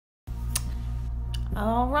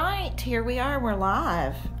All right, here we are. We're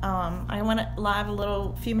live. I went live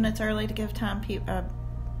a few minutes early to give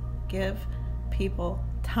people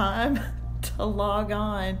time to log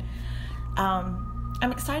on. I'm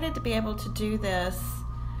excited to be able to do this.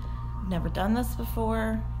 I've never done this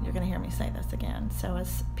before. You're going to hear me say this again. So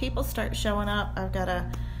as people start showing up, I've got to.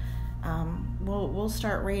 We'll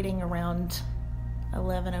start reading around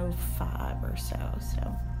 11:05 or so.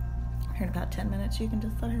 So here in about 10 minutes, you can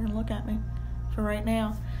just sit here and look at me. For right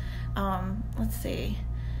now, let's see.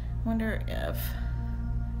 Wonder if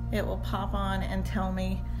it will pop on and tell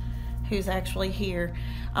me who's actually here.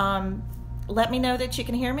 Let me know that you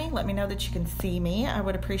can hear me. Let me know that you can see me. I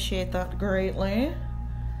would appreciate that greatly.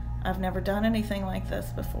 I've never done anything like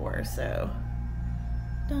this before, so.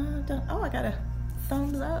 Oh, I got a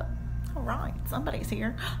thumbs up. All right, somebody's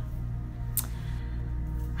here.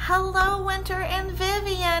 Hello, Winter and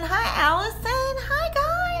Vivian. Hi, Allison. Hi,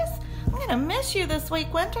 guys. I'm going to miss you this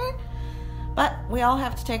week, Winter. But we all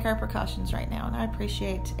have to take our precautions right now, and I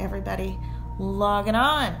appreciate everybody logging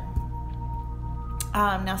on.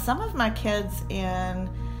 Now, some of my kids in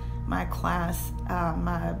my class,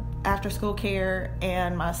 my after-school care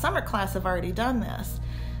and my summer class have already done this.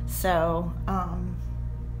 So,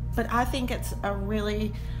 but I think it's a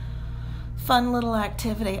really fun little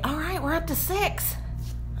activity. All right, we're up to 6.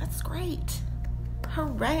 That's great.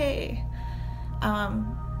 Hooray.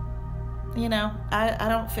 You know, I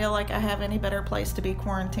don't feel like I have any better place to be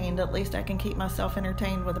quarantined. At least I can keep myself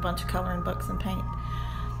entertained with a bunch of coloring books and paint.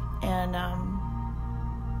 And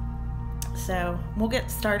so we'll get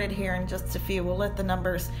started here in just a few. We'll let the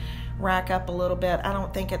numbers rack up a little bit. I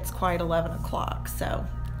don't think it's quite 11 o'clock, so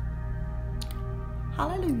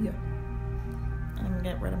hallelujah. I'm going to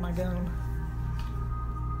get rid of my gum.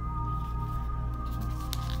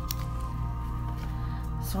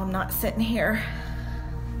 So I'm not sitting here.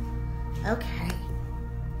 Okay.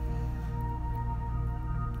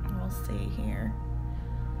 We'll see here.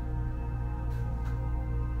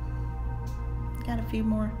 Got a few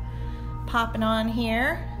more popping on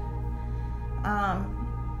here.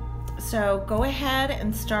 So go ahead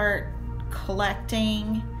and start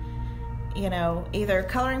collecting, you know, either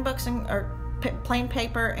coloring books or plain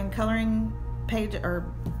paper and coloring page, or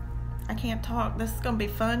I can't talk. This is going to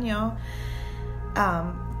be fun, y'all.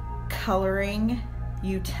 Coloring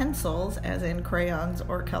utensils, as in crayons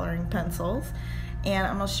or coloring pencils, and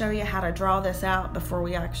I'm going to show you how to draw this out before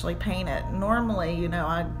we actually paint it. Normally, you know,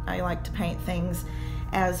 I like to paint things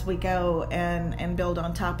as we go and build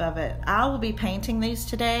on top of it. I will be painting these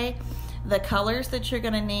today. The colors that you're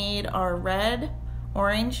going to need are red,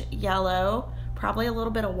 orange, yellow, probably a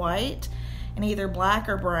little bit of white, and either black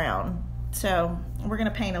or brown. So we're going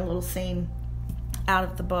to paint a little scene out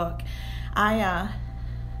of the book.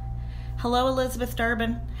 Hello, Elizabeth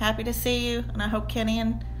Durbin. Happy to see you, and I hope Kenny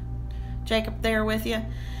and Jacob there with you.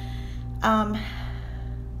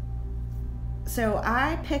 So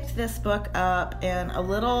I picked this book up in a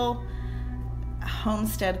little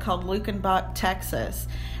homestead called Lukenbach, Texas.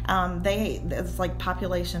 It's like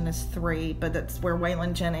population is 3, but that's where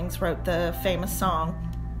Waylon Jennings wrote the famous song.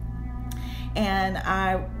 And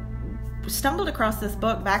I stumbled across this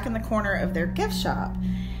book back in the corner of their gift shop.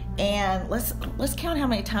 And let's count how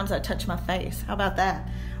many times I touch my face. How about that?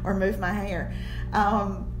 Or move my hair.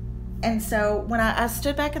 And so when I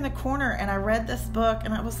stood back in the corner and I read this book,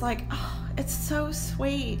 and I was like, oh, it's so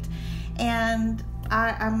sweet. And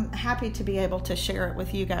I'm happy to be able to share it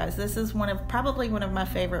with you guys. This is probably one of my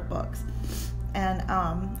favorite books. And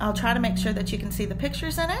I'll try to make sure that you can see the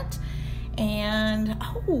pictures in it. And,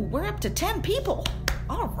 oh, we're up to 10 people.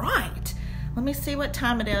 All right. Let me see what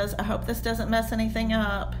time it is. I hope this doesn't mess anything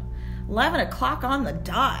up. 11 o'clock on the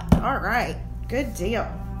dot. All right. Good deal.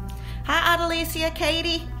 Hi, Adelicia,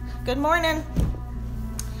 Katie. Good morning.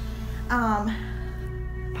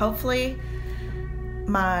 Hopefully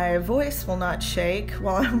my voice will not shake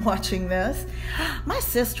while I'm watching this. My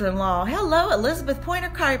sister-in-law. Hello, Elizabeth Pointer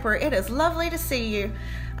Kiper. It is lovely to see you.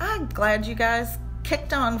 I'm glad you guys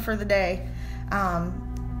kicked on for the day.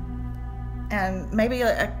 And maybe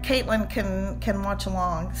Caitlin can watch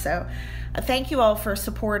along. So thank you all for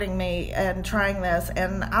supporting me and trying this.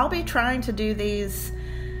 And I'll be trying to do these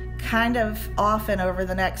kind of often over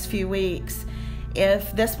the next few weeks.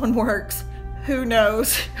 If this one works, who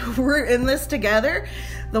knows? We're in this together.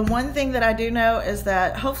 The one thing that I do know is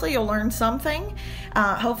that hopefully you'll learn something.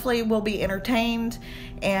 Hopefully we'll be entertained.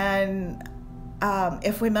 And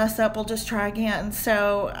If we mess up, we'll just try again.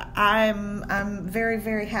 So I'm very,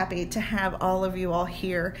 very happy to have all of you all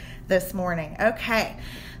here this morning. Okay,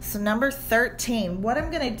 so number 13. What I'm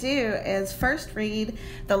going to do is first read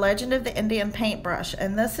The Legend of the Indian Paintbrush.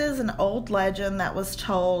 And this is an old legend that was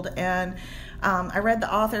told, and I read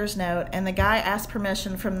the author's note, and the guy asked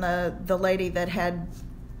permission from the lady that had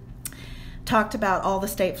talked about all the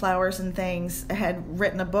state flowers and things, had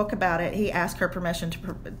written a book about it. He asked her permission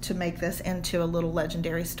to make this into a little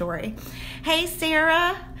legendary story. Hey,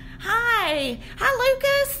 Sarah. Hi,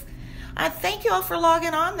 Lucas. Thank you all for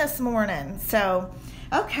logging on this morning. So,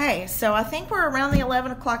 okay, so I think we're around the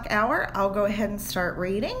 11 o'clock hour. I'll go ahead and start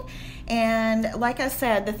reading. And like I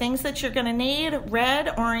said, the things that you're going to need: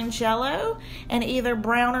 red, orange, yellow, and either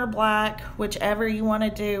brown or black, whichever you want to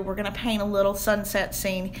do. We're going to paint a little sunset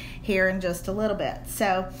scene here in just a little bit.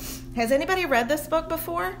 So, has anybody read this book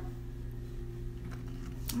before?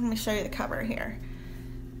 Let me show you the cover here.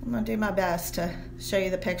 I'm going to do my best to show you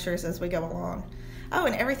the pictures as we go along. Oh,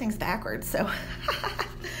 and everything's backwards, so...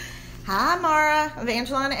 Hi, Mara,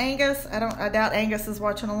 Evangeline, Angus. I doubt Angus is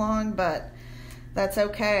watching along, but... that's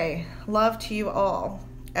okay. Love to you all.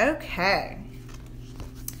 Okay.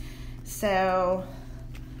 So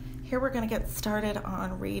here we're going to get started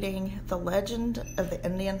on reading The Legend of the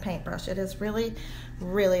Indian Paintbrush. It is really,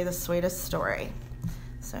 really the sweetest story.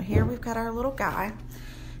 So here we've got our little guy.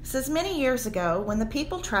 It says, many years ago, when the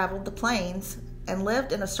people traveled the plains and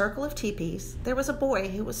lived in a circle of teepees, there was a boy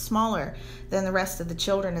who was smaller than the rest of the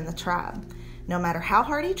children in the tribe. No matter how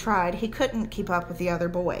hard he tried, he couldn't keep up with the other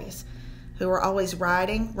boys, who were always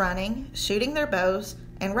riding, running, shooting their bows,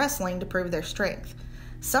 and wrestling to prove their strength.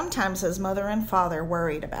 Sometimes his mother and father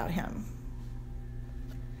worried about him.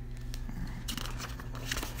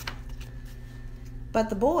 But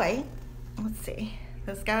the boy, let's see,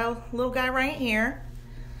 this guy, little guy right here,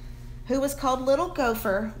 who was called Little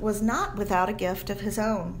Gopher, was not without a gift of his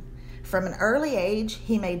own. From an early age,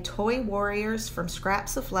 he made toy warriors from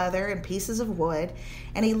scraps of leather and pieces of wood,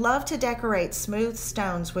 and he loved to decorate smooth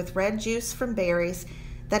stones with red juice from berries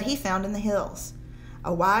that he found in the hills.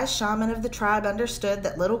 A wise shaman of the tribe understood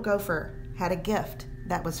that Little Gopher had a gift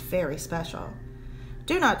that was very special.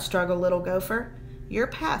 Do not struggle, Little Gopher. Your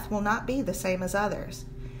path will not be the same as others.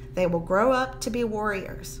 They will grow up to be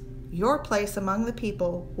warriors. Your place among the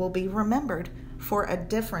people will be remembered for a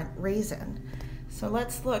different reason. So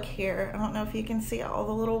let's look here. I don't know if you can see all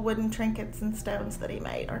the little wooden trinkets and stones that he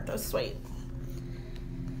made. Aren't those sweet?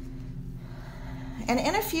 And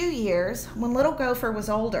in a few years, when Little Gopher was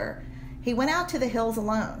older, he went out to the hills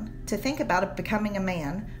alone to think about becoming a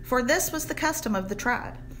man, for this was the custom of the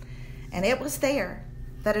tribe. And it was there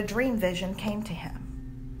that a dream vision came to him.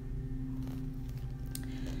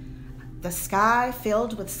 The sky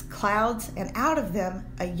filled with clouds, and out of them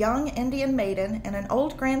a young Indian maiden and an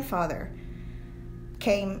old grandfather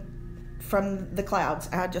came from the clouds.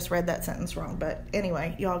 I just read that sentence wrong, but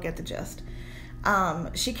anyway, y'all get the gist.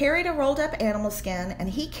 She carried a rolled up animal skin, and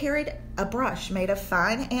he carried a brush made of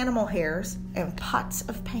fine animal hairs and pots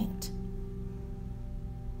of paint.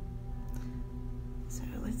 So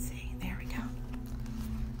let's see, there we go.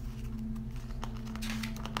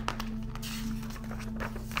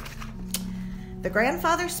 The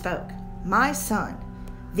grandfather spoke, "My son,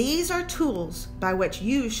 these are tools by which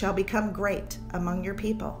you shall become great among your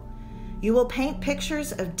people. You will paint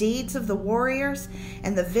pictures of deeds of the warriors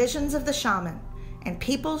and the visions of the shaman, and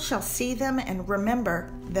people shall see them and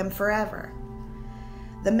remember them forever."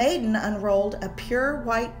 The maiden unrolled a pure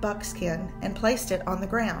white buckskin and placed it on the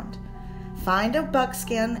ground. "Find a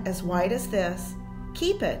buckskin as white as this,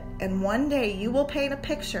 keep it, and one day you will paint a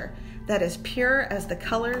picture that is pure as the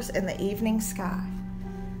colors in the evening sky."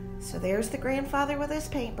 So there's the grandfather with his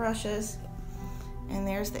paintbrushes, and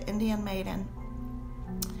there's the Indian maiden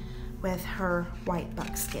with her white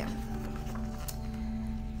buckskin.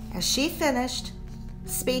 As she finished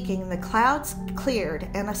speaking, the clouds cleared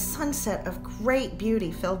and a sunset of great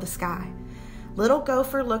beauty filled the sky. Little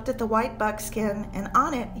Gopher looked at the white buckskin, and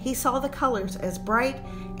on it he saw the colors as bright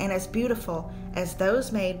and as beautiful as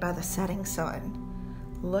those made by the setting sun.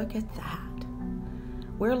 Look at that.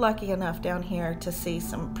 We're lucky enough down here to see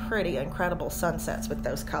some pretty incredible sunsets with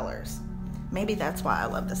those colors. Maybe that's why I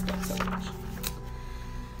love this book so much.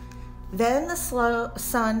 Then the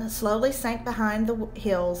sun slowly sank behind the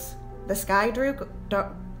hills. The sky grew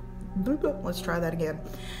dark. Let's try that again.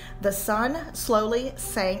 The sun slowly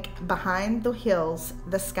sank behind the hills.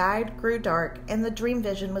 The sky grew dark, and the dream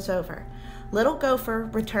vision was over. Little Gopher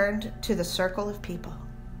returned to the circle of people.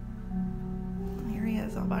 Here he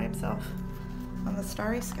is all by himself on the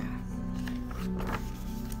starry sky.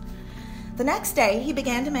 The next day, he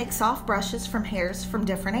began to make soft brushes from hairs from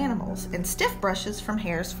different animals and stiff brushes from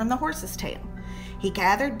hairs from the horse's tail. He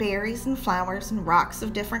gathered berries and flowers and rocks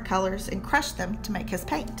of different colors and crushed them to make his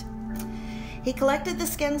paint. He collected the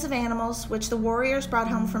skins of animals which the warriors brought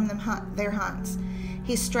home from their hunts.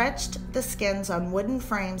 He stretched the skins on wooden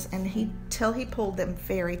frames till he pulled them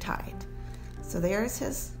very tight. So there's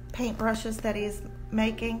his paintbrushes that he's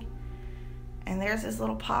making, and there's his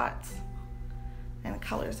little pots and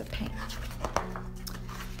colors of paint.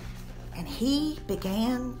 And he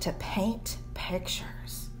began to paint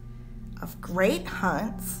pictures of great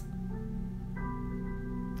hunts,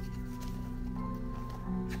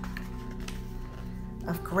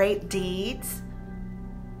 of great deeds,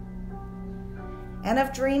 and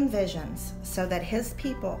of dream visions, so that his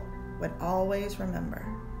people would always remember.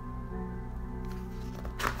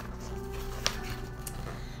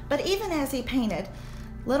 But even as he painted,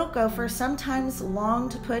 Little Gopher sometimes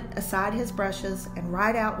longed to put aside his brushes and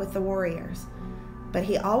ride out with the warriors. But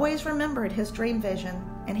he always remembered his dream vision,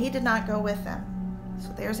 and he did not go with them.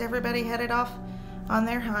 So there's everybody headed off on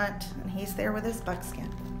their hunt, and he's there with his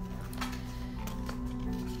buckskin.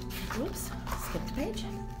 Oops, skipped a page.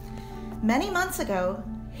 Many months ago,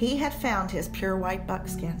 he had found his pure white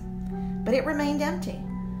buckskin, but it remained empty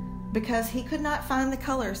because he could not find the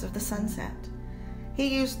colors of the sunset. He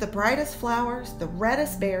used the brightest flowers, the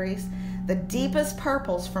reddest berries, the deepest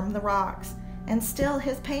purples from the rocks, and still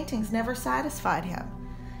his paintings never satisfied him.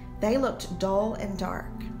 They looked dull and dark.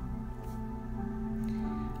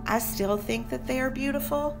 I still think that they are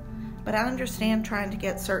beautiful, but I understand trying to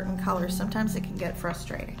get certain colors. Sometimes it can get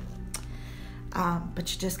frustrating.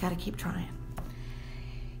 But you just got to keep trying.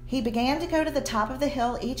 He began to go to the top of the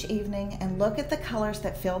hill each evening and look at the colors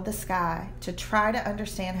that filled the sky to try to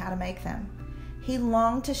understand how to make them. He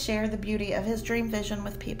longed to share the beauty of his dream vision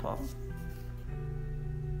with people.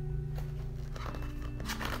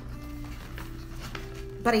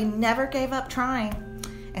 But he never gave up trying.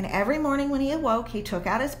 And every morning when he awoke, he took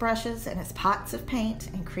out his brushes and his pots of paint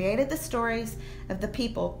and created the stories of the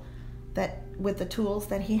people with the tools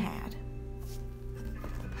that he had.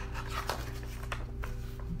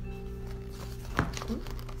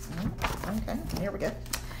 Okay, here we go.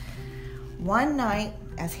 One night,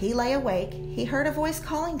 as he lay awake, he heard a voice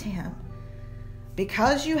calling to him.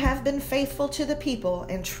 Because you have been faithful to the people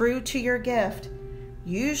and true to your gift,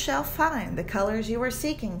 you shall find the colors you are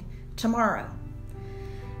seeking tomorrow.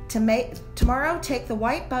 Tomorrow, take the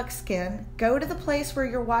white buckskin, go to the place where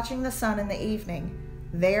you're watching the sun in the evening.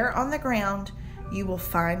 There on the ground, you will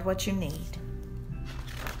find what you need.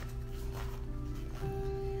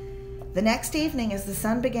 The next evening, as the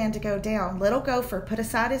sun began to go down, Little Gopher put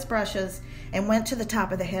aside his brushes and went to the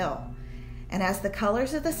top of the hill. And as the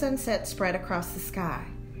colors of the sunset spread across the sky,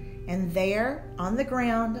 and there, on the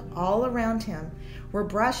ground, all around him, were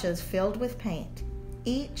brushes filled with paint,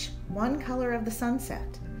 each one color of the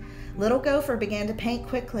sunset. Little Gopher began to paint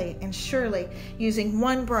quickly and surely, using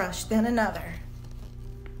one brush, then another.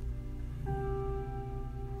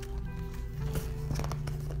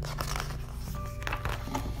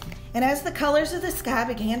 And as the colors of the sky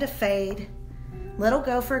began to fade, Little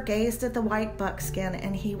Gopher gazed at the white buckskin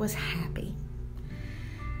and he was happy.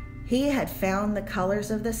 He had found the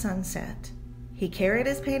colors of the sunset. He carried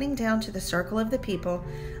his painting down to the circle of the people,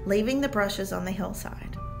 leaving the brushes on the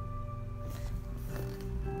hillside.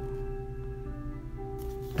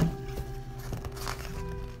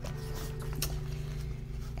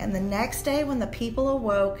 And the next day when the people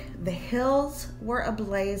awoke, the hills were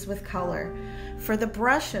ablaze with color, for the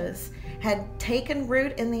brushes had taken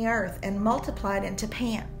root in the earth and multiplied into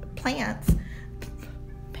plants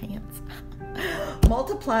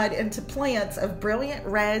of brilliant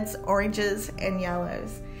reds, oranges, and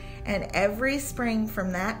yellows. And every spring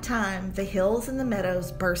from that time, the hills and the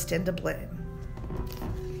meadows burst into bloom.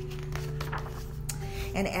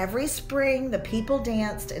 And every spring, the people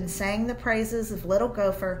danced and sang the praises of Little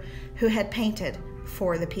Gopher, who had painted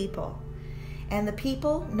for the people. And the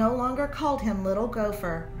people no longer called him Little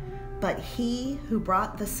Gopher, but he who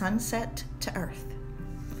brought the sunset to earth.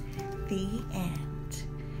 The end.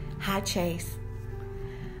 Hi, Chase.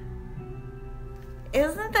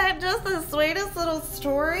 Isn't that just the sweetest little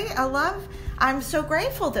story? I'm so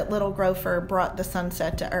grateful that Little Gopher brought the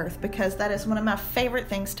sunset to earth, because that is one of my favorite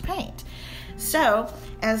things to paint. So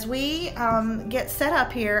as we get set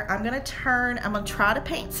up here, I'm going to try to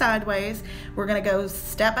paint sideways. We're going to go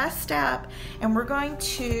step by step, and we're going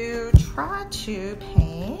to try to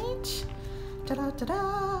paint. Hold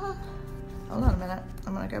on a minute.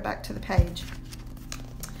 I'm going to go back to the page.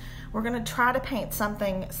 We're going to try to paint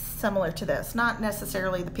something similar to this. Not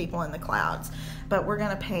necessarily the people in the clouds, but we're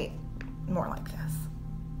going to paint more like this.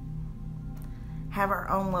 Have our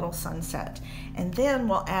own little sunset. And then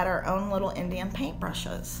we'll add our own little Indian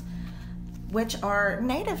paintbrushes, which are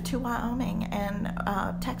native to Wyoming and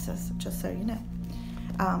Texas, just so you know.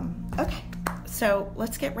 Okay, so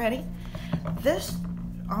let's get ready. This,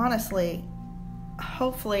 honestly,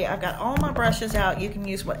 hopefully I've got all my brushes out. You can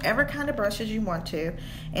use whatever kind of brushes you want to.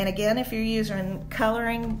 And again, if you're using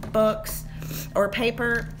coloring books or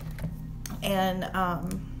paper and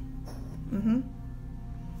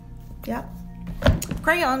yep,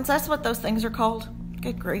 crayons, that's what those things are called.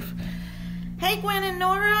 Good grief. Hey, Gwen and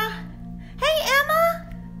Nora. Hey, Emma.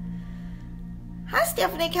 Hi,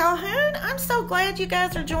 Stephanie Calhoun. I'm so glad you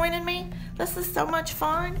guys are joining me. This is so much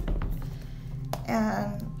fun.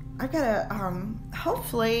 And I gotta,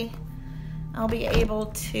 hopefully I'll be able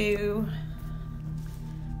to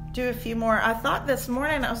do a few more. I thought this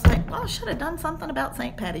morning, I was like, well, I should have done something about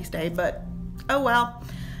St. Patty's Day, but oh well.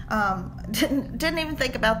 Didn't even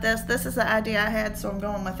think about this. This is the idea I had, so I'm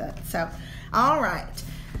going with it. So, all right.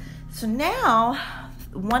 So now,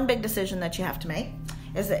 one big decision that you have to make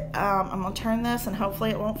is that I'm going to turn this and hopefully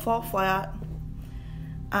it won't fall flat.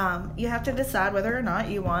 You have to decide whether or not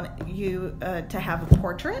you want to have a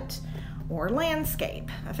portrait or landscape.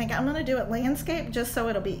 I think I'm going to do it landscape just so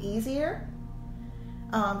it'll be easier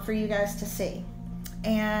for you guys to see.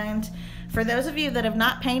 And for those of you that have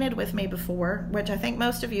not painted with me before, which I think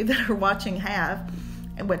most of you that are watching have,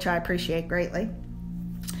 which I appreciate greatly,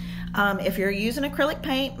 if you're using acrylic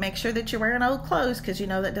paint, make sure that you're wearing old clothes because you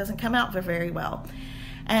know that doesn't come out very well.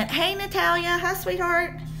 And hey, Natalia, hi,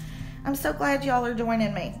 sweetheart. I'm so glad y'all are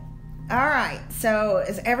joining me. All right, so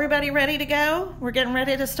is everybody ready to go? We're getting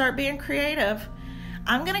ready to start being creative.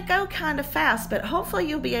 I'm going to go kind of fast, but hopefully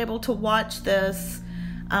you'll be able to watch this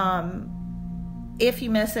if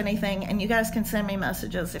you miss anything, and you guys can send me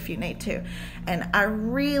messages if you need to. And I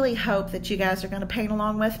really hope that you guys are going to paint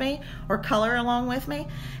along with me or color along with me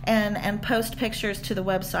and post pictures to the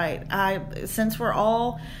website. Since we're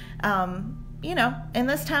all, you know, in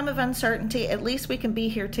this time of uncertainty, at least we can be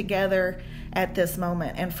here together at this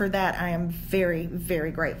moment. And for that, I am very,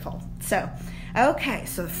 very grateful. So, okay,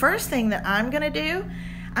 so the first thing that I'm going to do,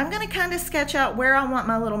 I'm going to kind of sketch out where I want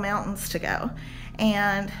my little mountains to go.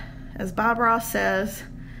 And as Bob Ross says,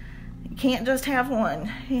 you can't just have one.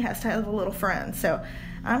 He has to have a little friend. So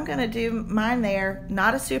I'm going to do mine there.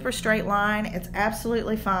 Not a super straight line. It's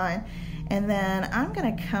absolutely fine. And then I'm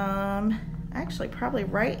going to come, actually probably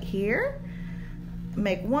right here,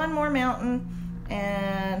 make one more mountain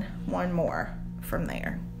and one more from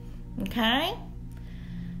there. Okay?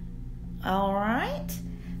 All right.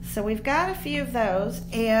 So we've got a few of those.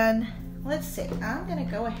 And let's see. I'm going to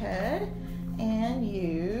go ahead and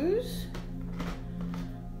use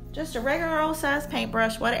just a regular old size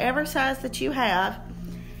paintbrush, whatever size that you have.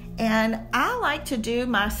 And I like to do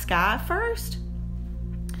my sky first.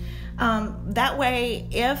 That way,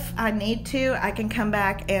 if I need to, I can come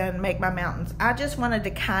back and make my mountains. I just wanted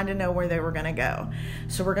to kind of know where they were going to go.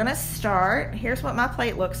 So we're going to start. Here's what my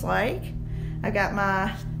plate looks like. I've got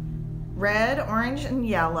my red, orange, and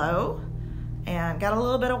yellow. And got a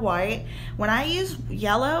little bit of white. When I use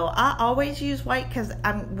yellow, I always use white because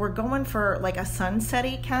we're going for like a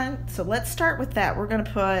sunsetty kind. So let's start with that. We're going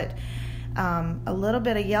to put a little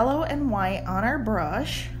bit of yellow and white on our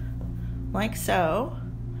brush, like so.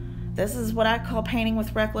 This is what I call painting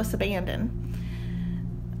with reckless abandon,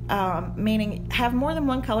 meaning have more than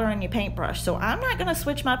one color on your paintbrush. So I'm not going to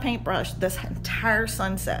switch my paintbrush this entire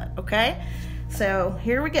sunset, okay? So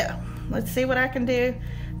here we go. Let's see what I can do.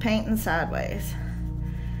 Painting sideways.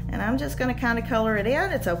 And I'm just going to kind of color it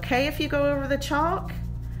in. It's okay if you go over the chalk.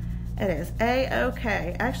 It is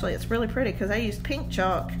a-okay. Actually, it's really pretty because I used pink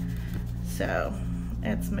chalk. So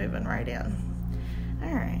it's moving right in.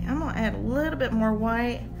 All right, I'm going to add a little bit more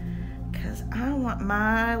white because I want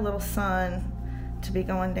my little sun to be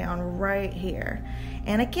going down right here.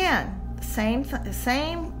 And again, same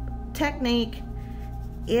technique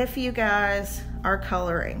if you guys are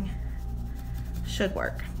coloring. Should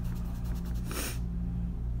work.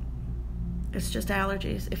 It's just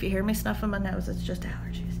allergies. If you hear me snuffing my nose, it's just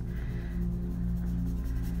allergies.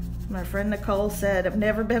 My friend Nicole said, I've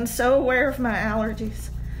never been so aware of my allergies.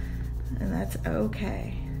 And that's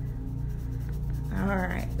okay. All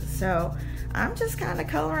right, so I'm just kind of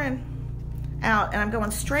coloring out, and I'm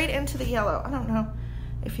going straight into the yellow. I don't know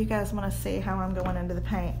if you guys want to see how I'm going into the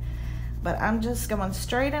paint, but I'm just going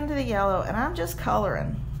straight into the yellow, and I'm just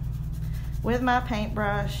coloring with my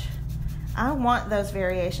paintbrush. I want those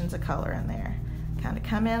variations of color in there. Kind of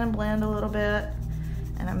come in and blend a little bit,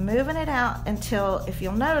 and I'm moving it out until, if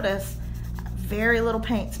you'll notice, very little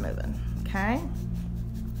paint's moving, okay?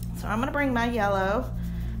 So I'm gonna bring my yellow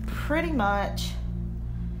pretty much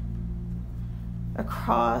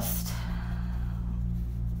across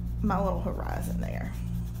my little horizon there.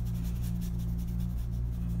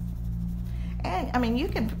 And I mean, you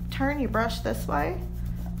can turn your brush this way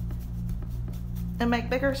and make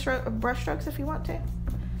bigger brush strokes if you want to.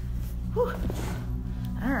 Whew.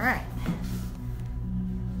 All right.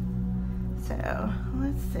 So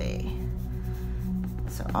let's see.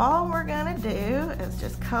 So all we're gonna do is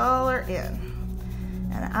just color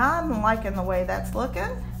in. And I'm liking the way that's looking.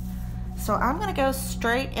 So I'm gonna go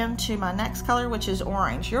straight into my next color, which is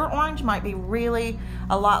orange. Your orange might be really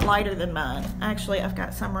a lot lighter than mine. Actually, I've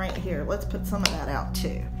got some right here. Let's put some of that out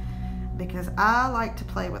too, because I like to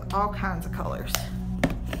play with all kinds of colors.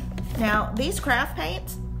 Now, these craft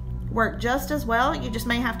paints work just as well. You just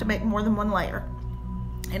may have to make more than one layer.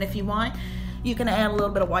 And if you want, you can add a little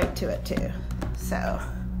bit of white to it too. So, a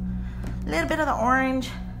little bit of the orange,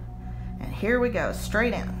 and here we go,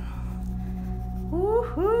 straight in.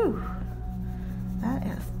 Woohoo! That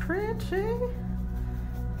is pretty.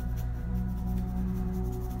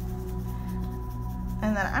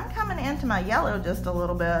 And then I'm coming into my yellow just a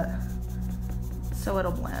little bit so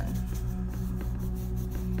it'll blend.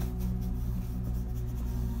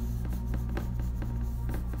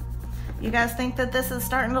 You guys think that this is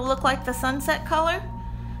starting to look like the sunset color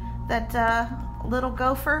that little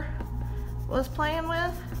gopher was playing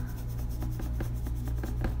with?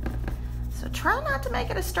 So try not to make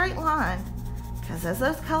it a straight line, because as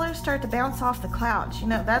those colors start to bounce off the clouds, you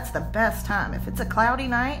know, that's the best time. If it's a cloudy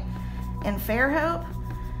night in Fairhope,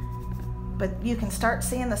 but you can start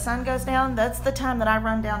seeing the sun goes down, that's the time that I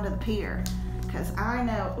run down to the pier, because I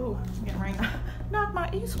know, ooh, I'm getting ready to knock my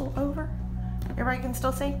easel over. Everybody can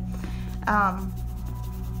still see?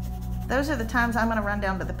 Those are the times I'm gonna run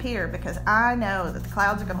down to the pier, because I know that the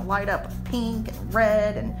clouds are gonna light up with pink and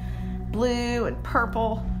red and blue and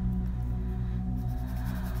purple.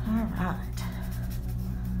 All right.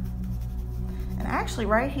 And actually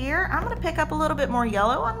right here, I'm gonna pick up a little bit more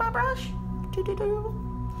yellow on my brush.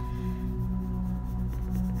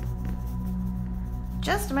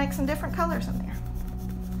 Just to make some different colors in there.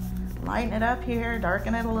 Lighten it up here,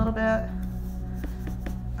 darken it a little bit.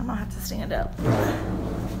 I'm gonna have to stand up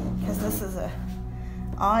because this is a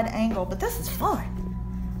odd angle, but this is fun.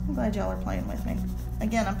 I'm glad y'all are playing with me.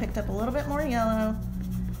 Again, I picked up a little bit more yellow.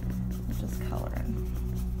 Just coloring.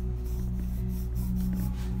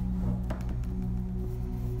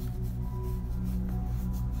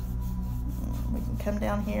 We can come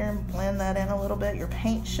down here and blend that in a little bit. Your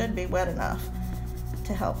paint should be wet enough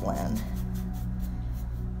to help blend.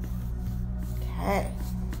 Okay.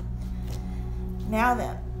 Now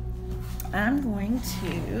then, I'm going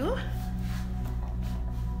to,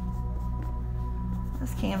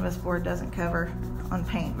 this canvas board doesn't cover on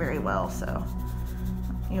paint very well, so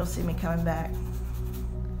you'll see me coming back,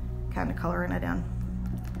 kind of coloring it in.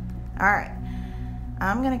 All right,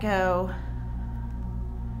 I'm gonna go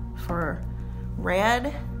for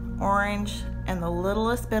red, orange, and the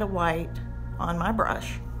littlest bit of white on my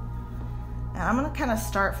brush. And I'm gonna kind of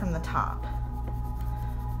start from the top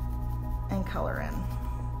and color in.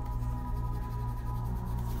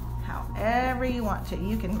 However you want to.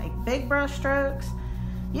 You can make big brush strokes.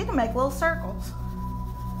 You can make little circles.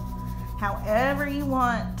 However you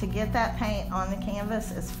want to get that paint on the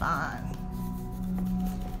canvas is fine.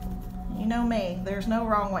 You know me, there's no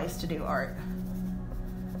wrong ways to do art.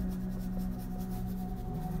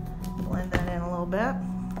 Blend that in a little bit.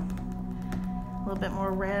 A little bit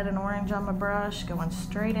more red and orange on my brush, going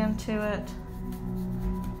straight into it.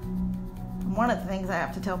 One of the things I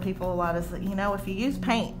have to tell people a lot is that, you know, if you use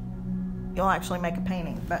paint, you'll actually make a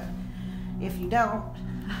painting, but if you don't,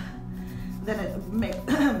 then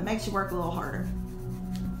it makes you work a little harder.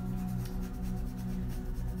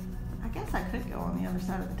 I guess I could go on the other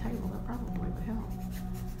side of the table. That probably would help.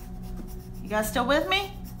 You guys still with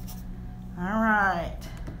me? All right.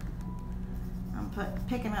 I'm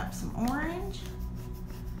picking up some orange.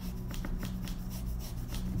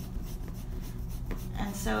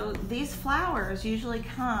 And so these flowers usually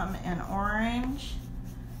come in orange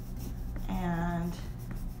and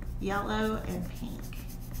yellow and pink.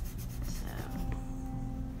 So,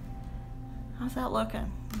 how's that looking?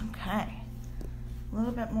 Okay. A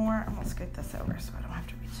little bit more. I'm gonna scoot this over so I don't have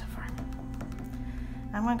to reach so far.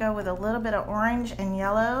 I'm gonna go with a little bit of orange and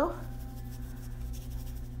yellow.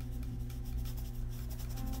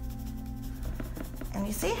 And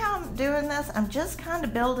you see how I'm doing this? I'm just kind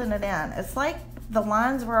of building it in. It's like the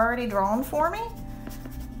lines were already drawn for me,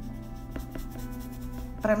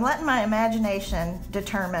 but I'm letting my imagination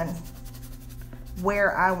determine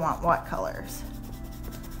where I want what colors.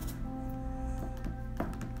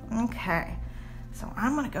 Okay, so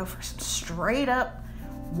I'm gonna go for some straight up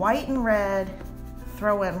white and red,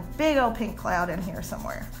 throw in big old pink cloud in here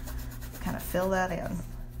somewhere. Kind of fill that in.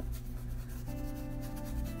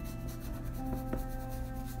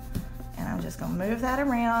 And I'm just gonna move that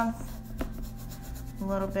around a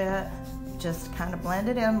little bit, just kind of blend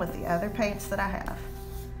it in with the other paints that I have.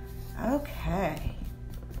 Okay.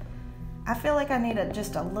 I feel like I need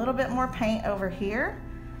just a little bit more paint over here.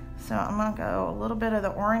 So I'm gonna go a little bit of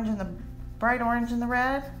the orange and the bright orange and the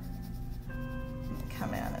red. And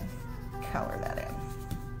come in and color that in.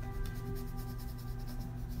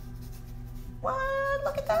 What?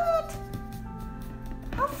 Look at that.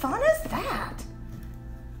 How fun is that?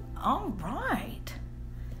 All right.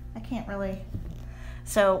 I can't really.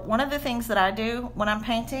 So one of the things that I do when I'm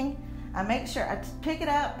painting, I make sure I pick it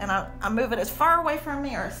up and I move it as far away from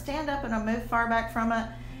me, or I stand up and I move far back from it,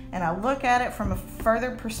 and I look at it from a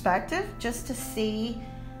further perspective just to see,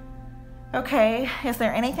 okay, is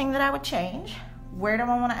there anything that I would change? Where do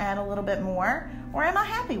I want to add a little bit more? Or am I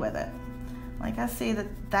happy with it? Like I see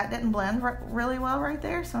that didn't blend really well right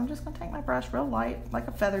there, so I'm just going to take my brush real light, like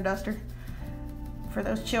a feather duster. For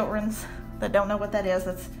those childrens that don't know what that is,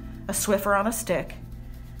 that's a Swiffer on a stick.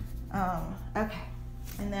 Okay.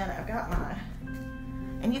 And then I've got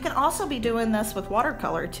and you can also be doing this with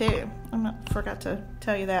watercolor too. Forgot to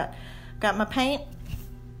tell you that. Got my paint.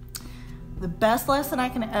 The best lesson I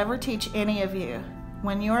can ever teach any of you,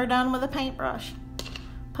 when you are done with a paintbrush,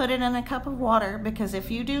 put it in a cup of water, because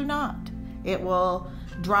if you do not, it will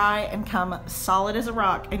dry and come solid as a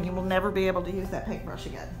rock, and you will never be able to use that paintbrush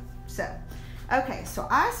again. So, okay, so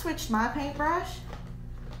I switched my paintbrush,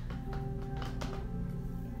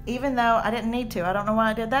 even though I didn't need to. I don't know why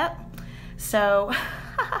I did that. So,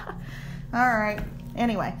 all right.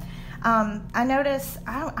 Anyway, I noticed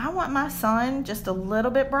I want my sun just a little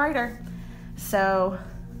bit brighter. So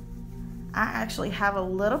I actually have a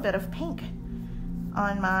little bit of pink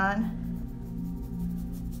on mine.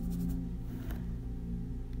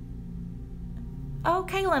 Oh,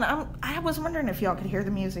 Kaylin, I was wondering if y'all could hear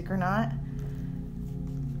the music or not.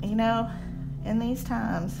 You know, in these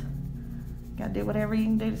times, gotta do whatever you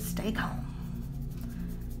can do to stay calm.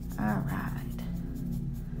 All right.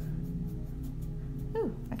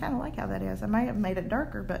 Ooh, I kind of like how that is. I might have made it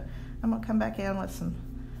darker, but I'm gonna come back in with some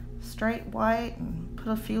straight white and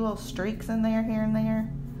put a few little streaks in there, here and there.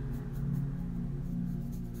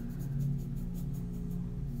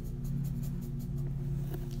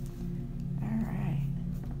 All right.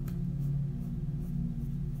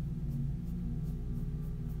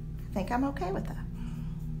 I think I'm okay with that.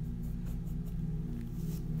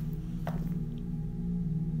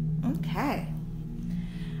 Okay.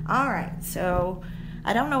 All right, so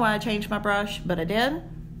I don't know why I changed my brush, but I did.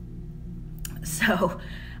 So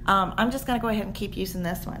I'm just going to go ahead and keep using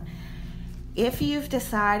this one. If you've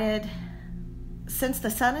decided, since the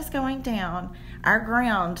sun is going down, our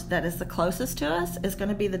ground that is the closest to us is going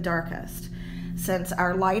to be the darkest. Since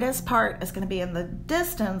our lightest part is going to be in the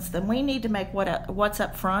distance, then we need to make what's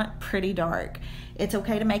up front pretty dark. It's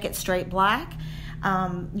okay to make it straight black.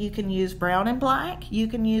 You can use brown and black. You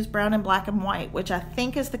can use brown and black and white, which I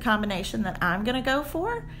think is the combination that I'm going to go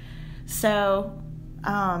for. So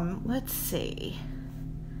let's see.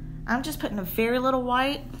 I'm just putting a very little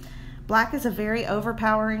white. Black is a very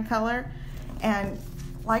overpowering color. And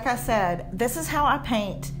like I said, this is how I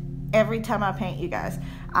paint every time I paint, you guys.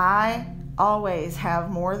 I always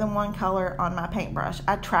have more than one color on my paintbrush.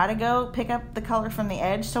 I try to go pick up the color from the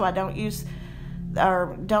edge so I don't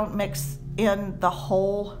don't mix in the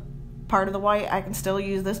whole part of the white. I can still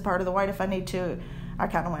use this part of the white if I need to. I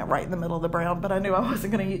kind of went right in the middle of the brown, but I knew I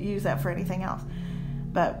wasn't going to use that for anything else.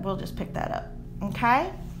 But we'll just pick that up,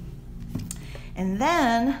 okay? And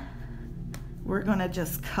then we're going to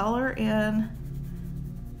just color in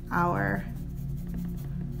our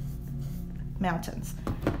mountains.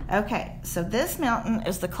 Okay, so this mountain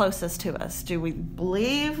is the closest to us. Do we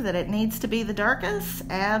believe that it needs to be the darkest?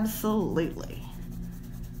 Absolutely.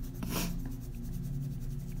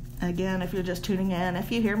 Again, if you're just tuning in,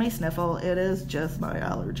 if you hear me sniffle, it is just my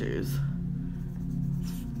allergies.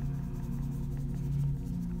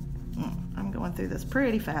 I'm going through this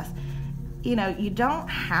pretty fast. You know, you don't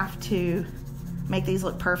have to make these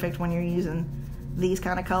look perfect when you're using these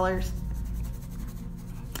kind of colors.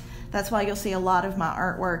 That's why you'll see a lot of my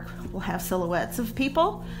artwork will have silhouettes of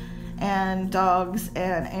people and dogs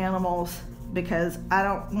and animals, because I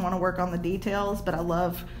don't want to work on the details, but I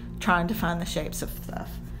love trying to find the shapes of stuff.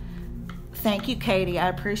 Thank you, Katie. I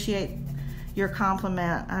appreciate your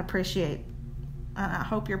compliment. I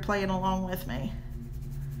hope you're playing along with me.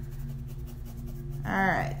 All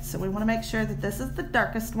right, so we want to make sure that this is the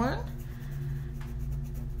darkest one.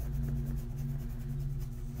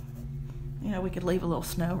 You know, we could leave a little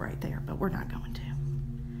snow right there, but we're not going to.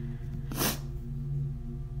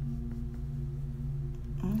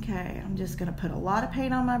 Okay, I'm just gonna put a lot of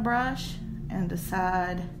paint on my brush and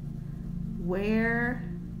decide where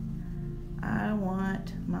I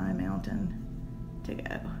want my mountain to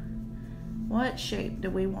go. What shape do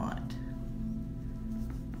we want?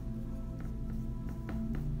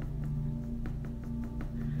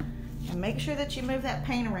 And make sure that you move that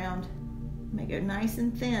paint around. Make it nice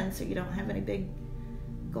and thin so you don't have any big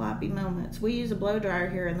gloppy moments. We use a blow dryer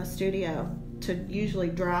here in the studio to usually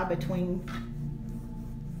dry between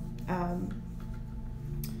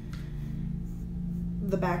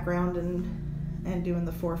the background and doing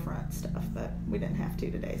the forefront stuff, but we didn't have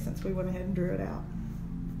to today since we went ahead and drew it out.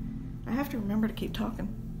 I have to remember to keep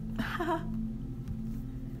talking.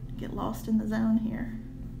 Get lost in the zone here.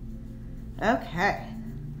 Okay.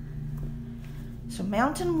 So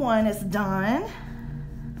mountain 1 is done.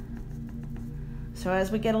 So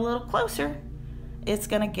as we get a little closer, it's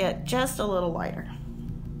gonna get just a little lighter.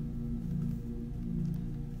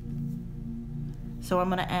 So I'm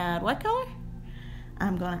gonna add what color?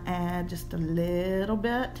 I'm gonna add just a little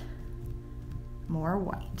bit more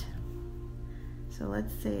white. So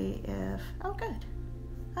let's see if, oh good,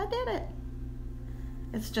 I did it.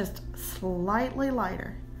 It's just slightly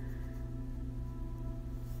lighter.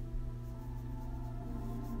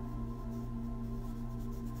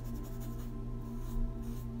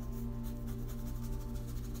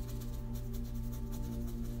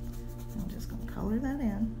 I'm just gonna color that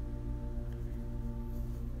in.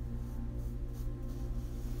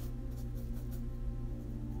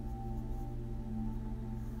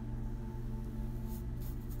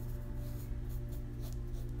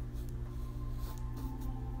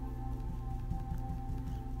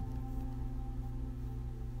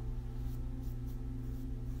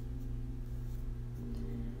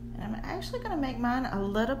 I'm actually going to make mine a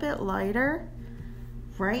little bit lighter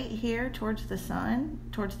right here towards the sun,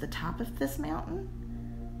 towards the top of this mountain,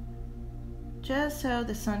 just so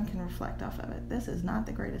the sun can reflect off of it. This is not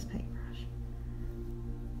the greatest paintbrush,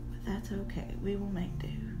 but that's okay. We will make do.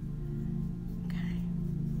 Okay.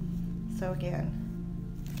 So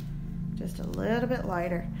again, just a little bit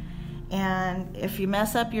lighter. And if you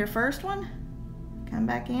mess up your first one, come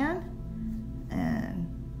back in and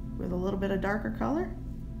with a little bit of darker color,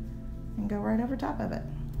 and go right over top of it.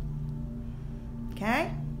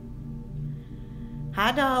 Okay?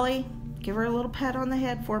 Hi, Dolly. Give her a little pat on the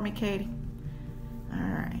head for me, Katie. All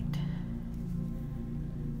right.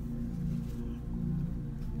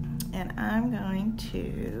 And I'm going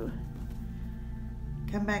to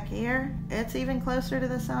come back here. It's even closer to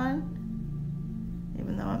the sun,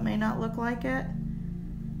 even though it may not look like it.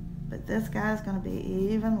 But this guy's going to be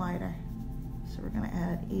even lighter. So we're going to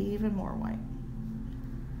add even more white.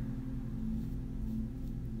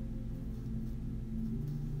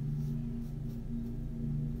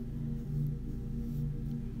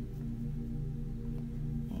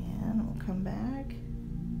 Come back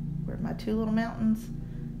where my two little mountains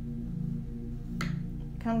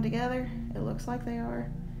come together, it looks like they are,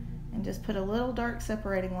 and just put a little dark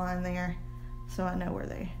separating line there so I know where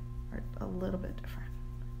they are a little bit different.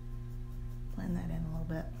 Blend that in a little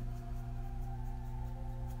bit.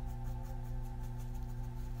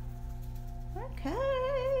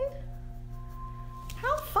 Okay,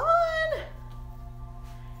 how fun.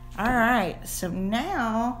 All right, so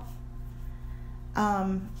now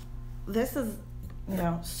this is, you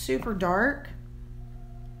know, super dark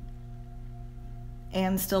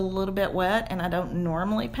and still a little bit wet, and I don't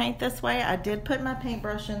normally paint this way. I did put my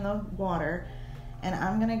paintbrush in the water, and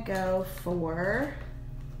I'm gonna go for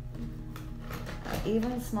an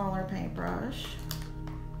even smaller paintbrush,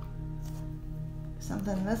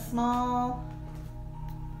 something this small,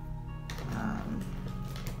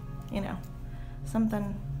 you know,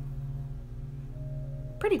 something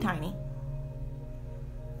pretty tiny.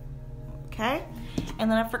 Okay, and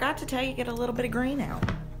then I forgot to tell you, get a little bit of green out.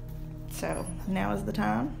 So now is the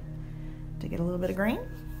time to get a little bit of green.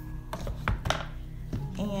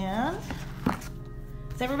 And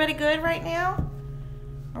is everybody good right now?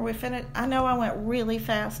 Are we finished? I know I went really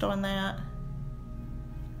fast on that.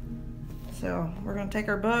 So we're gonna take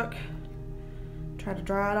our book, try to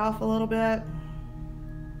dry it off a little bit.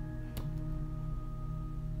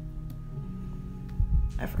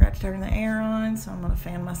 I forgot to turn the air on, so I'm gonna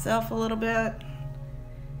fan myself a little bit.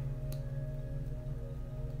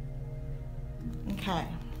 Okay.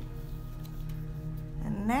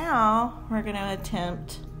 And now we're gonna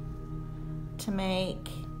attempt to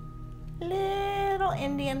make little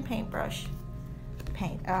Indian paintbrush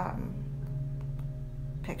paint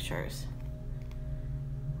pictures.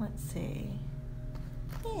 Let's see.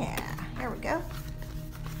 Yeah, here we go.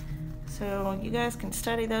 So you guys can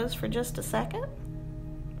study those for just a second.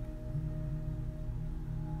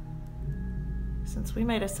 Since we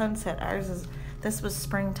made a sunset, this was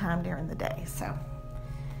springtime during the day. So,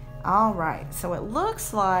 all right. So it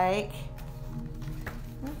looks like,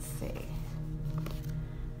 let's see.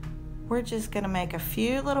 We're just gonna make a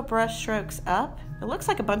few little brush strokes up. It looks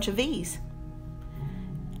like a bunch of V's.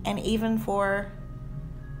 And even for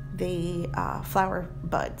the flower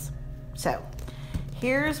buds. So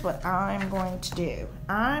here's what I'm going to do.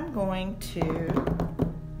 I'm going to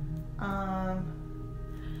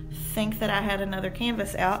think that I had another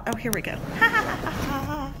canvas out. Oh, here we go.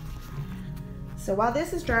 So while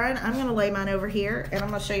this is drying, I'm going to lay mine over here, and I'm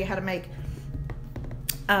going to show you how to make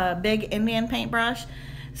a big Indian paintbrush.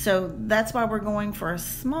 So that's why we're going for a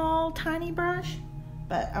small, tiny brush,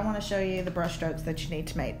 but I want to show you the brush strokes that you need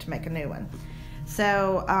to make a new one.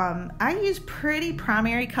 So I use pretty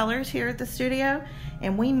primary colors here at the studio,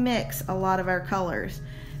 and we mix a lot of our colors.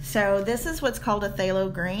 So this is what's called a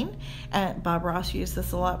phthalo green. Bob Ross used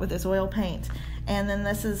this a lot with his oil paints. And then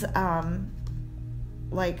this is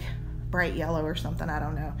like bright yellow or something, I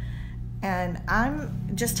don't know. And I'm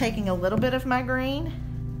just taking a little bit of my green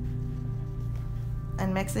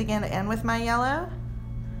and mixing it in with my yellow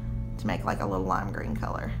to make like a little lime green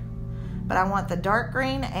color. But I want the dark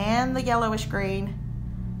green and the yellowish green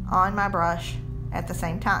on my brush at the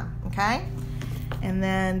same time, okay? And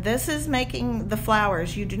then this is making the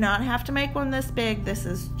flowers. You do not have to make one this big. This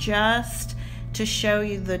is just to show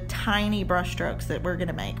you the tiny brush strokes that we're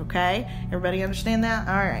gonna make, okay? Everybody understand that?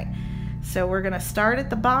 All right. So we're gonna start at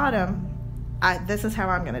the bottom. This is how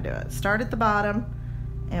I'm gonna do it. Start at the bottom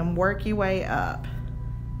and work your way up.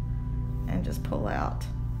 And just pull out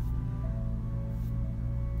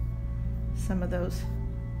some of those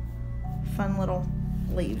fun little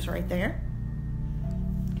leaves right there.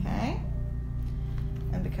 Okay.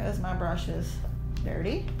 And because my brush is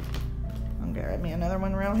dirty, I'm gonna grab me another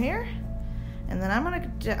one real here. And then I'm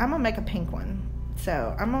gonna make a pink one.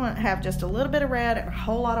 So I'm gonna have just a little bit of red and a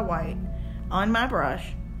whole lot of white on my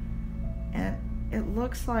brush. And it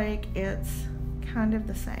looks like it's kind of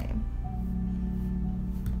the same.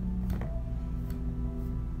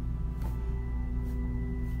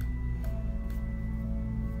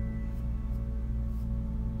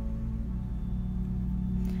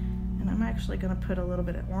 I'm actually going to put a little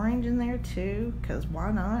bit of orange in there too, because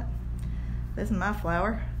why not? This is my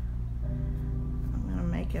flower. I'm going to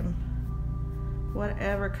make him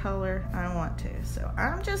whatever color I want to. So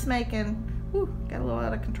I'm just making, got a little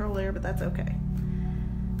out of control there, but that's okay.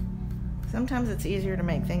 Sometimes it's easier to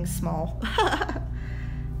make things small.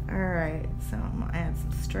 Alright, so I'm going to add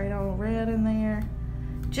some straight on red in there,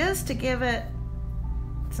 just to give it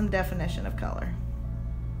some definition of color.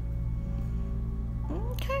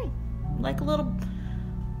 Okay. Like a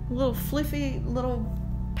little fluffy little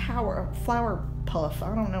flower puff.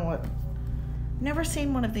 I don't know what. Never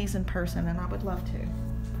seen one of these in person, and I would love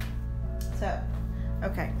to. So,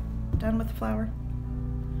 okay, done with the flower.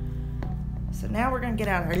 So now we're gonna get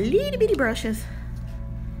out our little bitty brushes.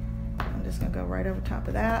 I'm just gonna go right over top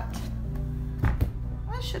of that.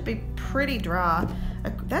 That should be pretty dry.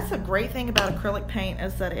 That's a great thing about acrylic paint,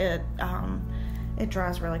 is that it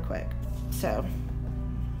dries really quick. So.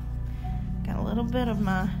 Got a little bit of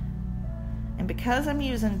my, and because I'm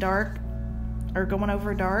using dark, or going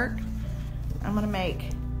over dark, I'm gonna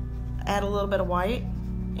add a little bit of white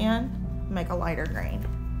in, make a lighter green.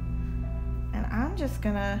 And I'm just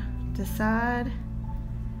gonna decide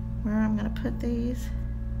where I'm gonna put these,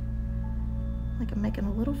 like I'm making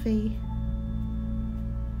a little V.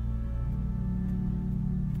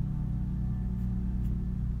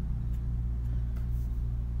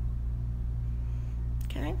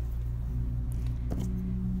 Okay.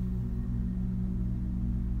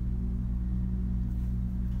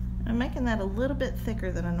 I'm making that a little bit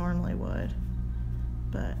thicker than I normally would,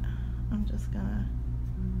 but I'm just gonna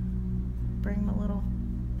bring my little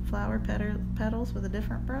flower petals with a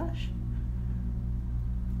different brush.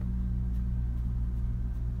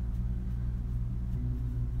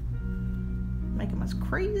 Make them as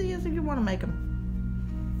crazy as you want to make them.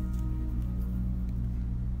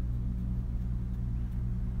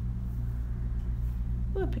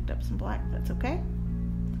 Ooh, I picked up some black, that's okay.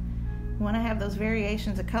 You want to have those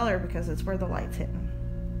variations of color because it's where the light's hitting.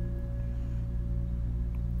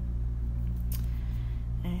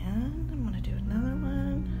 And I'm going to do another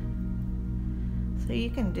one. So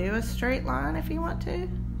you can do a straight line if you want to,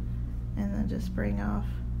 and then just bring off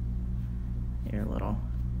your little.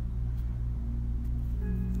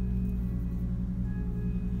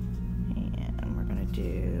 And we're going to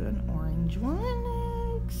do an orange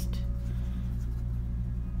one next.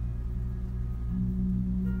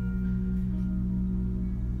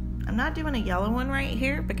 I'm not doing a yellow one right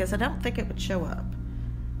here because I don't think it would show up.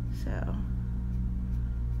 So,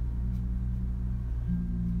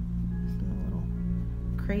 some little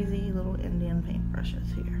crazy little Indian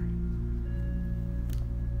paintbrushes here.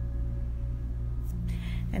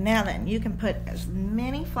 And now then, you can put as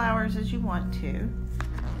many flowers as you want to.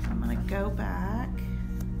 I'm going to go back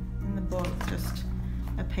in the book just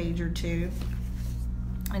a page or two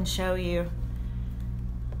and show you.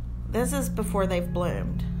 This is before they've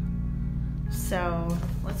bloomed. So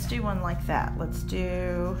let's do one like that. I'll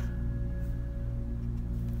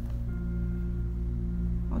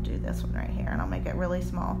do this one right here, and I'll make it really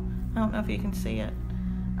small. I don't know if you can see it.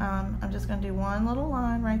 I'm just going to do one little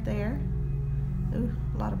line right there. Ooh,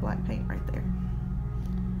 a lot of black paint right there.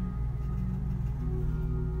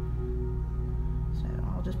 So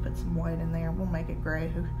I'll just put some white in there. We'll make it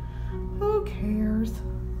gray. Who cares?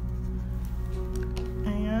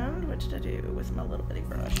 And what did I do with my little bitty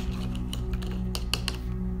brush?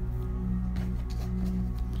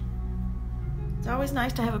 It's always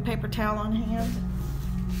nice to have a paper towel on hand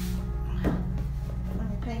when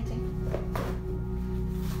you're painting.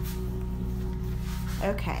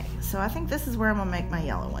 Okay, so I think this is where I'm going to make my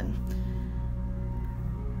yellow one.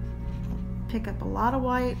 Pick up a lot of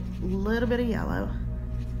white, a little bit of yellow.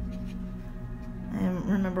 And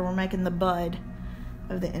remember, we're making the bud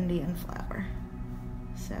of the Indian flower.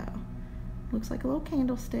 So, looks like a little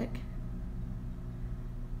candlestick.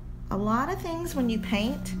 A lot of things when you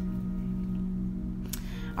paint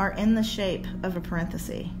are in the shape of a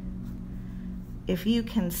parenthesis. If you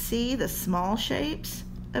can see the small shapes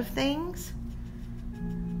of things,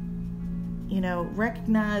 you know,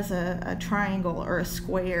 recognize a triangle or a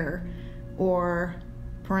square or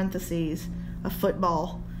parentheses, a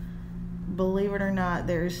football. Believe it or not,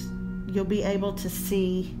 you'll be able to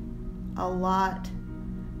see a lot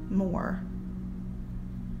more.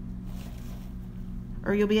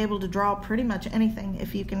 Or you'll be able to draw pretty much anything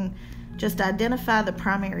if you can just identify the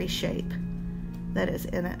primary shape that is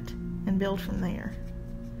in it and build from there.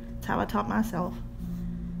 That's how I taught myself.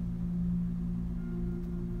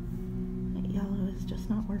 That yellow is just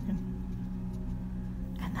not working.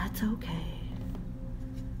 And that's okay.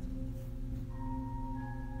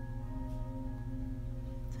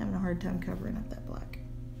 It's having a hard time covering up that black.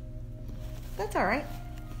 That's all right.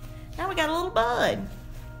 Now we got a little bud.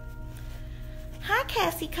 Hi,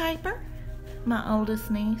 Becky Kiper, my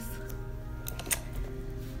oldest niece.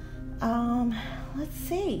 Let's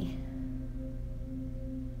see.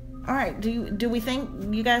 All right, do we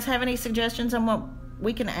think you guys have any suggestions on what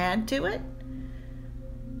we can add to it?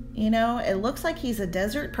 You know, it looks like he's a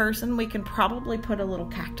desert person. We can probably put a little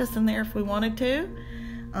cactus in there if we wanted to.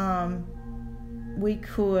 We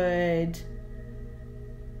could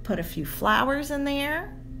put a few flowers in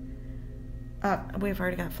there. We've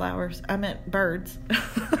already got flowers. I meant birds.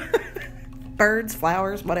 Birds,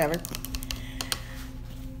 flowers, whatever.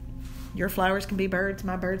 Your flowers can be birds.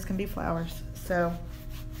 My birds can be flowers. So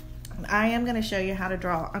I am going to show you how to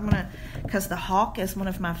draw. Because the hawk is one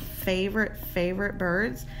of my favorite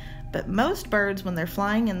birds. But most birds, when they're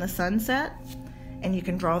flying in the sunset, and you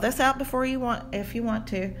can draw this out before you want, if you want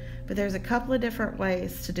to, but there's a couple of different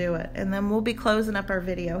ways to do it. And then we'll be closing up our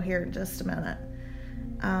video here in just a minute.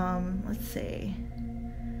 Let's see.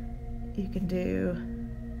 You can do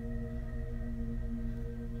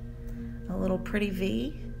a little pretty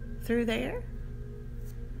V through there.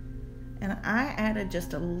 And I added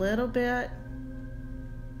just a little bit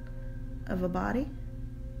of a body.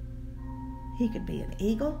 He could be an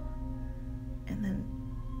eagle. And then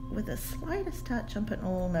with the slightest touch, I'm putting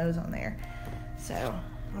a little nose on there. So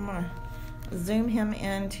I'm going to zoom him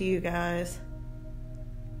in to you guys.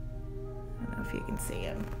 I don't know if you can see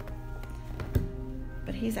him.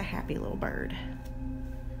 But he's a happy little bird.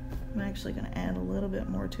 I'm actually going to add a little bit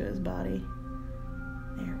more to his body.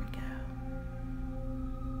 There we go.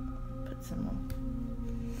 Put some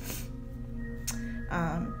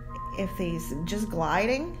if he's just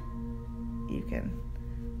gliding, you can,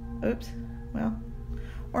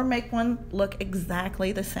 or make one look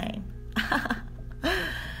exactly the same.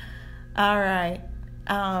 All right.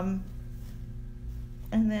 And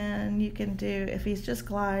then you can do, if he's just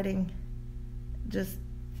gliding, just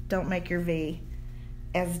don't make your V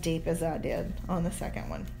as deep as I did on the second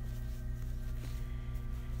one.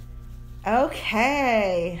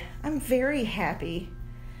 Okay, I'm very happy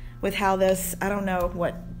with how this, I don't know,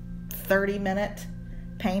 30-minute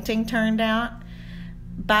painting turned out.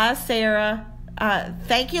 Bye, Sarah.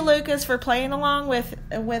 Thank you, Lucas, for playing along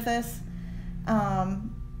with us.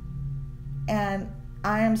 And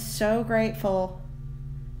I am so grateful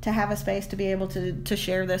to have a space to be able to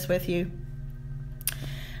share this with you.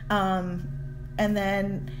 And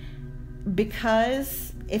then,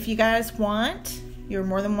 because if you guys want, you're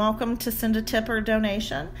more than welcome to send a tip or a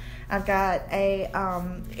donation. I've got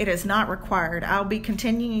it is not required. I'll be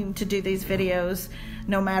continuing to do these videos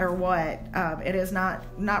no matter what. It is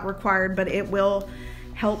not required, but it will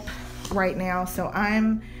help right now. So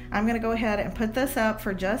I'm going to go ahead and put this up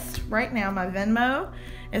for just right now. My Venmo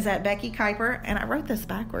is at Becky Kiper, and I wrote this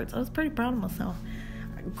backwards. I was pretty proud of myself.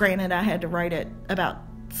 Granted, I had to write it about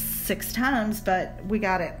 6 times, but we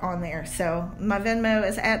got it on there. So my Venmo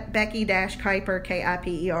is at Becky-Kiper,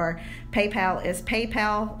 Kiper. PayPal is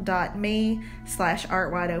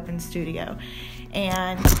paypal.me/artwideopenstudio.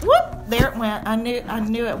 And whoop, there it went. I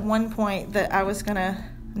knew at one point that I was gonna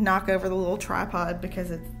knock over the little tripod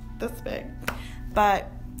because it's this big. But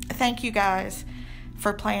thank you guys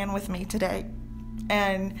for playing with me today.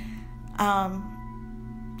 And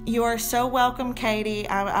you are so welcome, Katie.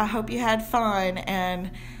 I hope you had fun,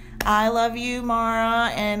 and I love you,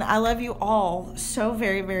 Mara, and I love you all so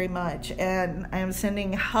very, very much. And I'm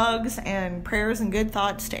sending hugs and prayers and good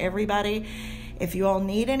thoughts to everybody. If you all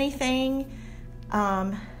need anything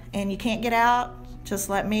and you can't get out, just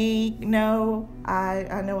let me know.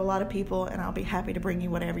 I know a lot of people, and I'll be happy to bring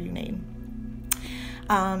you whatever you need.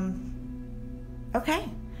 Okay.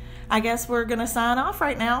 I guess we're going to sign off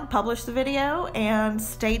right now, publish the video, and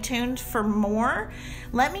stay tuned for more.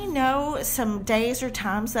 Let me know some days or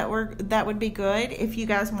times that would be good if you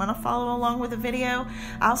guys want to follow along with the video.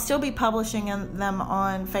 I'll still be publishing them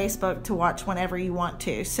on Facebook to watch whenever you want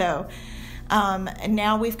to. So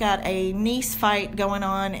now we've got a niece fight going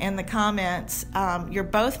on in the comments. You're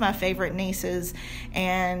both my favorite nieces,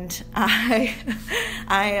 and I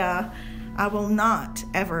will not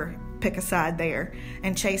ever pick a side there,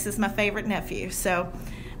 and Chase is my favorite nephew. So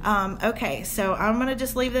okay, so I'm gonna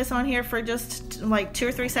just leave this on here for just like 2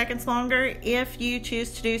 or 3 seconds longer if you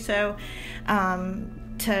choose to do so,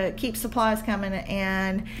 to keep supplies coming,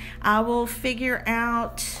 and I will figure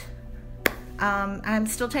out. I'm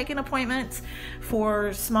still taking appointments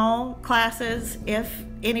for small classes if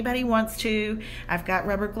anybody wants to. I've got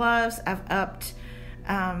rubber gloves. I've upped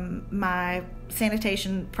my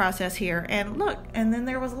sanitation process here, and look, and then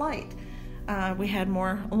there was light. We had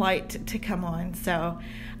more light to come on. So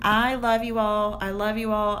I love you all. I love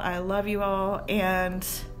you all. I love you all. And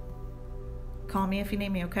call me if you need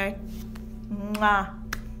me, okay? Mwah.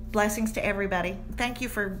 Blessings to everybody. Thank you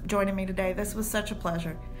for joining me today. This was such a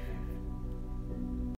pleasure.